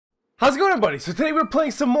How's it going, everybody? So today we're playing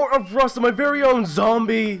some more of Rust on my very own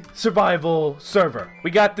zombie survival server. We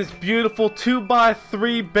got this beautiful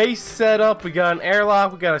 2x3 base setup. We got an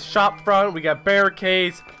airlock, we got a shop front, we got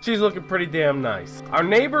barricades. She's looking pretty damn nice. Our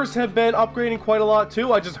neighbors have been upgrading quite a lot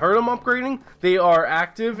too. I just heard them upgrading. They are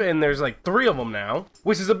active and there's like 3 of them now,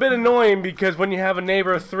 which is a bit annoying because when you have a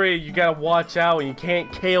neighbor of 3, you gotta watch out and you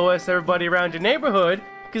can't KOS everybody around your neighborhood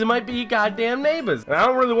because it might be your goddamn neighbors. And I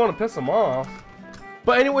don't really want to piss them off.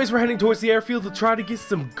 But anyways, we're heading towards the airfield to try to get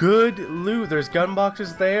some good loot. There's gun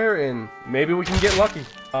boxes there, and maybe we can get lucky.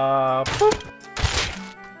 Boop.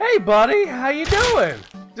 Hey, buddy, how you doing?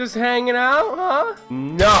 Just hanging out, huh?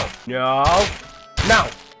 No.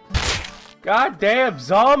 Goddamn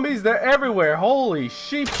zombies, they're everywhere. Holy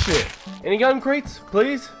sheep shit. Any gun crates,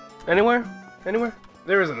 please? Anywhere? Anywhere?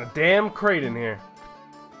 There isn't a damn crate in here.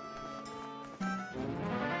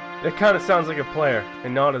 That kind of sounds like a player,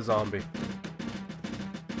 and not a zombie.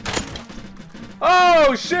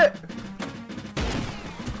 Oh shit!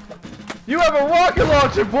 You have a rocket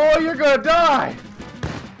launcher, boy! You're gonna die!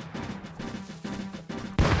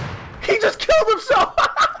 He just killed himself!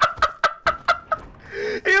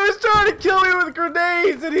 He was trying to kill me with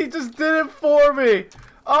grenades and he just did it for me!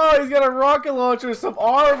 Oh, he's got a rocket launcher and some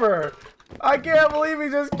armor! I can't believe he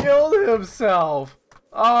just killed himself!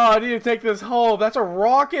 Oh, I need to take this home. That's a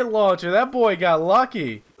rocket launcher. That boy got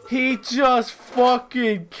lucky. He just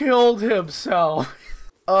fucking killed himself.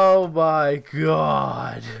 Oh my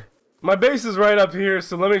god. My base is right up here,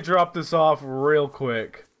 so let me drop this off real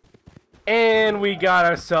quick. And we got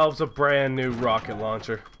ourselves a brand new rocket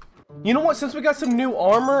launcher. You know what? Since we got some new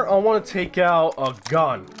armor, I want to take out a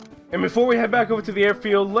gun. And before we head back over to the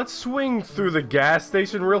airfield, let's swing through the gas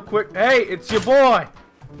station real quick. Hey, it's your boy.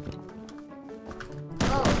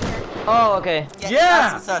 Oh, okay.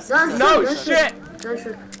 Yeah! No shit!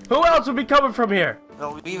 Sure. Who else would be coming from here?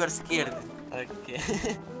 No, we were scared.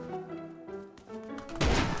 Okay.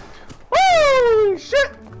 Woo!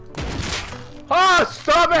 Shit! Oh,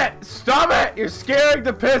 stop it! Stop it! You're scaring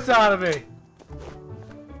the piss out of me!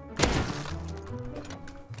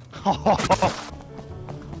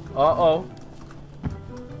 Uh-oh.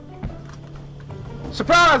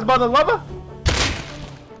 Surprise, mother lover!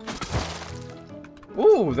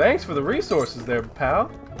 Ooh, thanks for the resources there,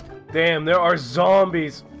 pal. Damn, there are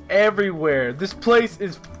zombies everywhere. This place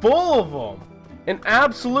is full of them. An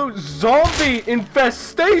absolute zombie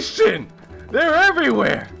infestation. They're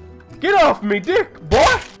everywhere. Get off me, dick,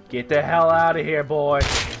 boy. Get the hell out of here, boy.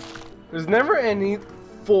 There's never any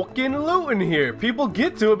fucking loot in here. People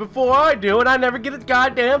get to it before I do, and I never get a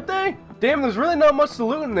goddamn thing. Damn, there's really not much to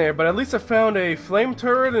loot in there, but at least I found a flame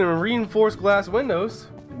turret and reinforced glass windows,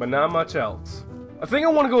 but not much else. I think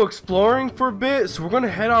I want to go exploring for a bit, so we're going to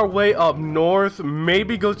head our way up north,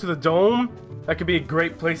 maybe go to the dome. That could be a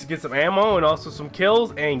great place to get some ammo and also some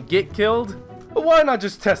kills and get killed. But why not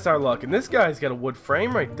just test our luck? And this guy's got a wood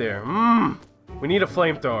frame right there. We need a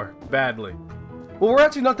flamethrower, badly. Well, we're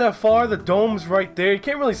actually not that far. The dome's right there. You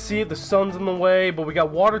can't really see it, the sun's in the way, but we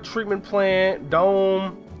got water treatment plant,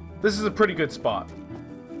 dome. This is a pretty good spot.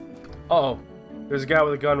 Uh-oh, there's a guy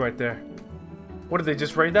with a gun right there. What, did they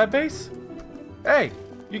just raid that base? Hey,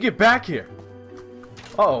 you get back here.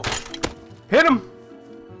 Uh-oh. Hit him!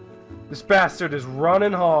 This bastard is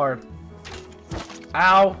running hard.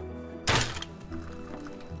 Ow.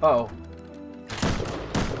 Uh-oh.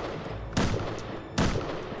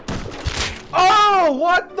 Oh,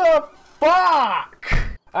 what the fuck?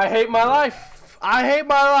 I hate my life. I hate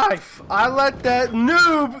my life. I let that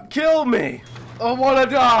noob kill me. I wanna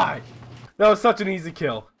die. That was such an easy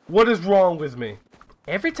kill. What is wrong with me?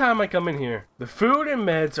 Every time I come in here, the food and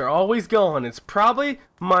meds are always gone. It's probably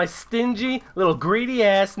my stingy, little greedy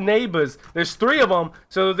ass neighbors. There's 3 of them,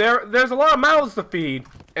 so there's a lot of mouths to feed.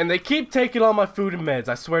 And they keep taking all my food and meds,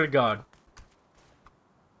 I swear to God.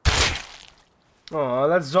 Aw,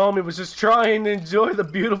 that zombie was just trying to enjoy the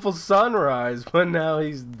beautiful sunrise, but now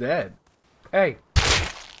he's dead. Hey.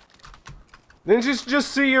 Didn't you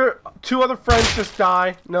just see your 2 other friends just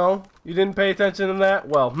die? No? You didn't pay attention to that?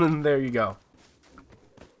 Well, there you go.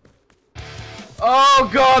 Oh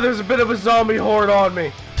god, there's a bit of a zombie horde on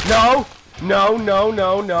me. No.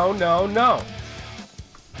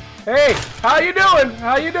 Hey, how you doing?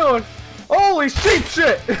 How you doing? Holy sheep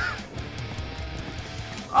shit.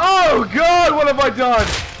 Oh god, what have I done?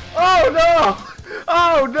 Oh no.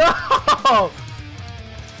 Oh no.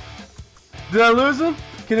 Did I lose him?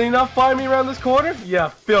 Can they not find me around this corner? Yeah,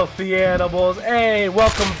 filthy animals. Hey,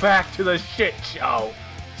 welcome back to the shit show.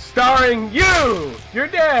 Starring you. You're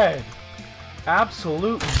dead.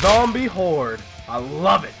 Absolute zombie horde. I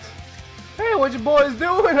love it. Hey, what you boys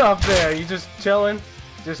doing up there? You just chilling?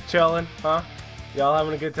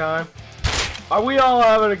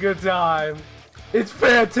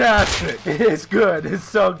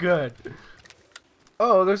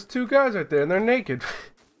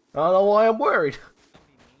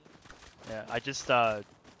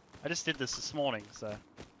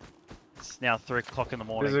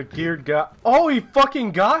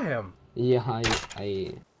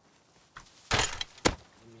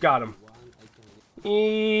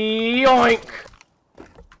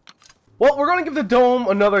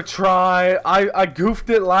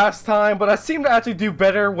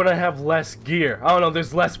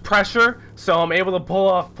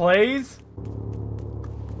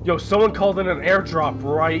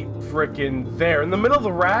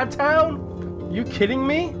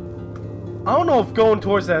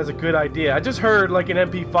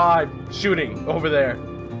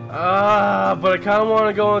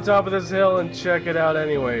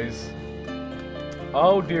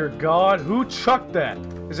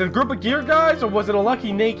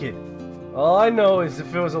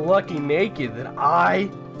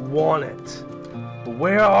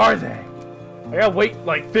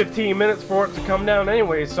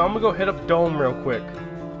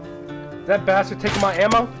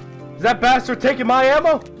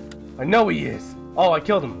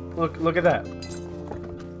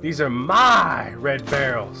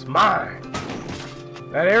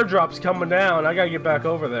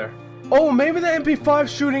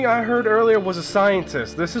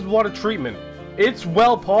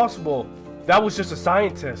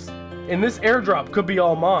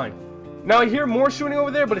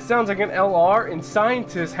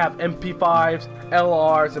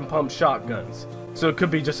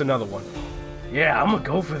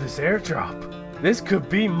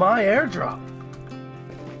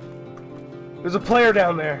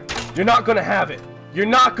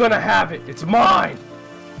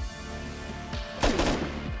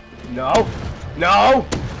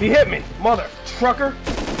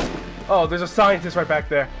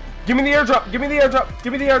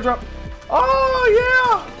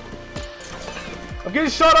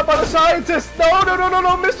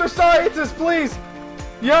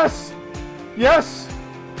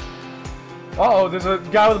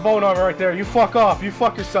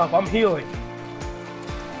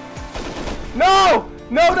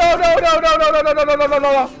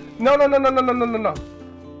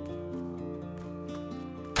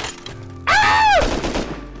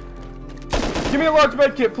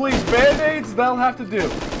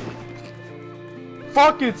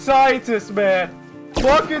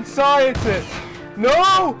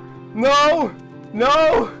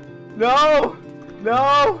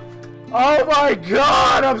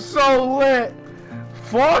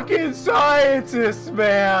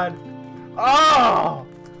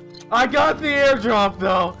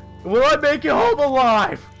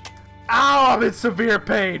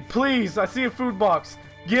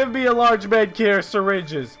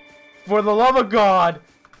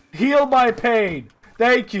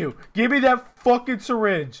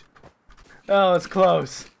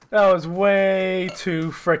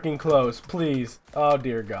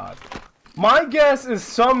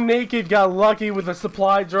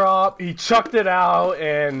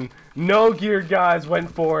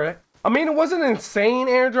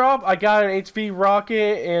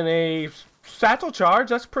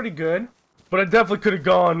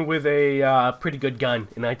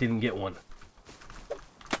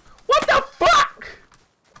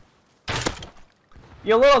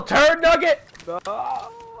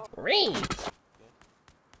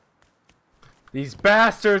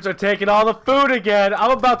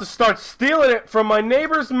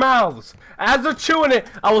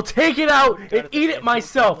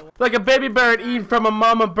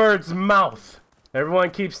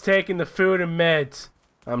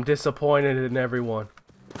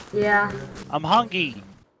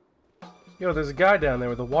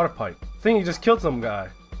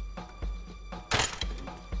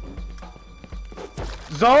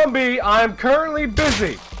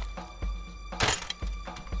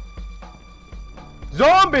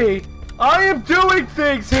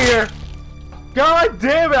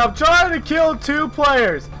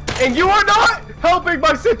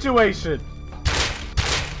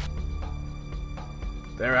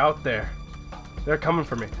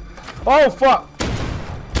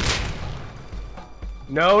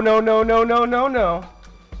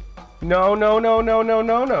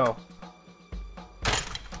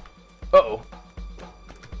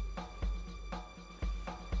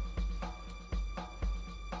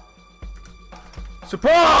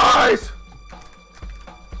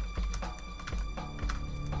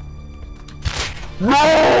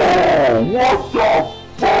 No! What the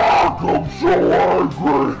fuck? I'm so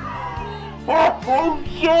angry! I'm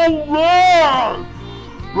so mad!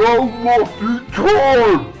 That lucky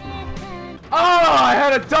time! Oh, I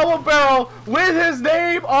had a double barrel with his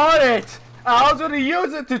name on it! I was gonna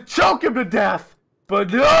use it to choke him to death!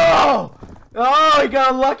 But no! Oh, he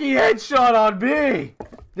got a lucky headshot on me!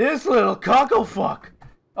 This little cucklefuck!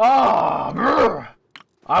 Oh, brr.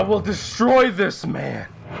 I will destroy this man!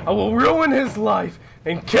 I will ruin his life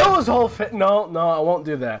and kill his whole No, I won't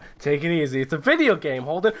do that. Take it easy. It's a video game,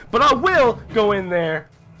 Holden. But I will go in there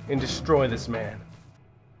and destroy this man.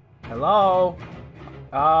 Hello?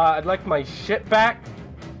 I'd like my shit back.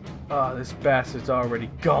 Oh, this bastard's already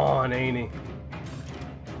gone, ain't he?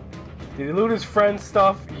 Did he loot his friend's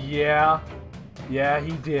stuff? Yeah. Yeah,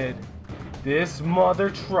 he did. This mother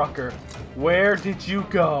trucker. Where did you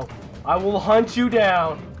go? I will hunt you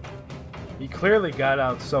down. He clearly got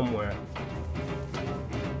out somewhere.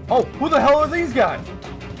 Oh, who the hell are these guys?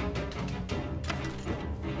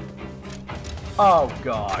 Oh,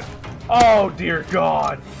 God. Oh, dear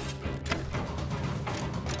God.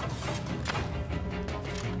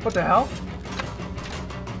 What the hell?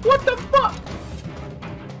 What the fuck?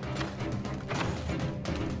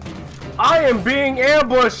 I am being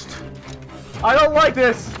ambushed. I don't like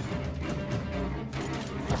this.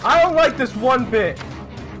 I don't like this one bit.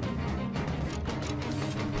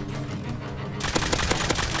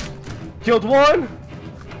 Killed one.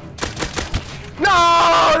 No,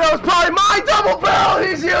 that was probably my double barrel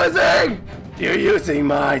he's using. You're using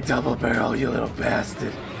my double barrel, you little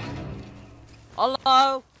bastard.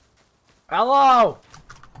 Hello. Hello.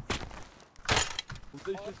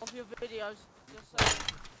 Off your videos. Just say,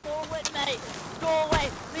 go with me. Go away.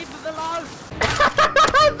 Leave me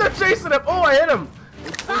alone. They're chasing him. Oh, I hit him.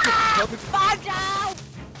 Find out.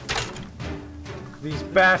 These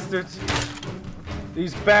bastards.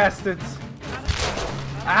 These bastards.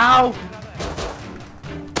 Ow.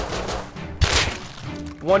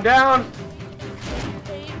 One down.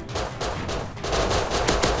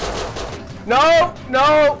 No,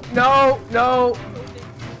 no, no, no.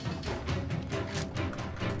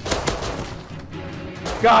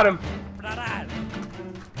 Got him.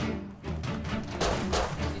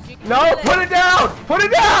 No, put it down. Put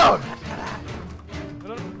it down.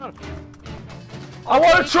 I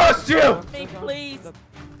want to trust you. Me, please.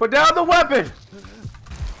 Put down the weapon.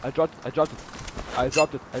 I dropped it. Okay. I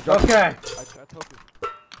told you.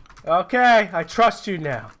 Okay, I trust you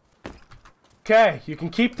now. Okay, you can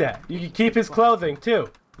keep that. You can keep his clothing too.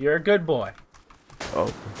 You're a good boy. Oh,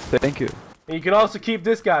 thank you. And you can also keep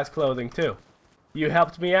this guy's clothing too. You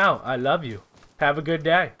helped me out. I love you. Have a good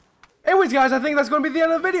day. Anyways, guys, I think that's going to be the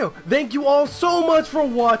end of the video. Thank you all so much for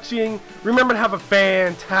watching. Remember to have a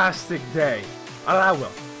fantastic day. And I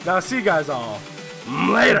will. Now, see you guys all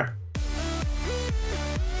later.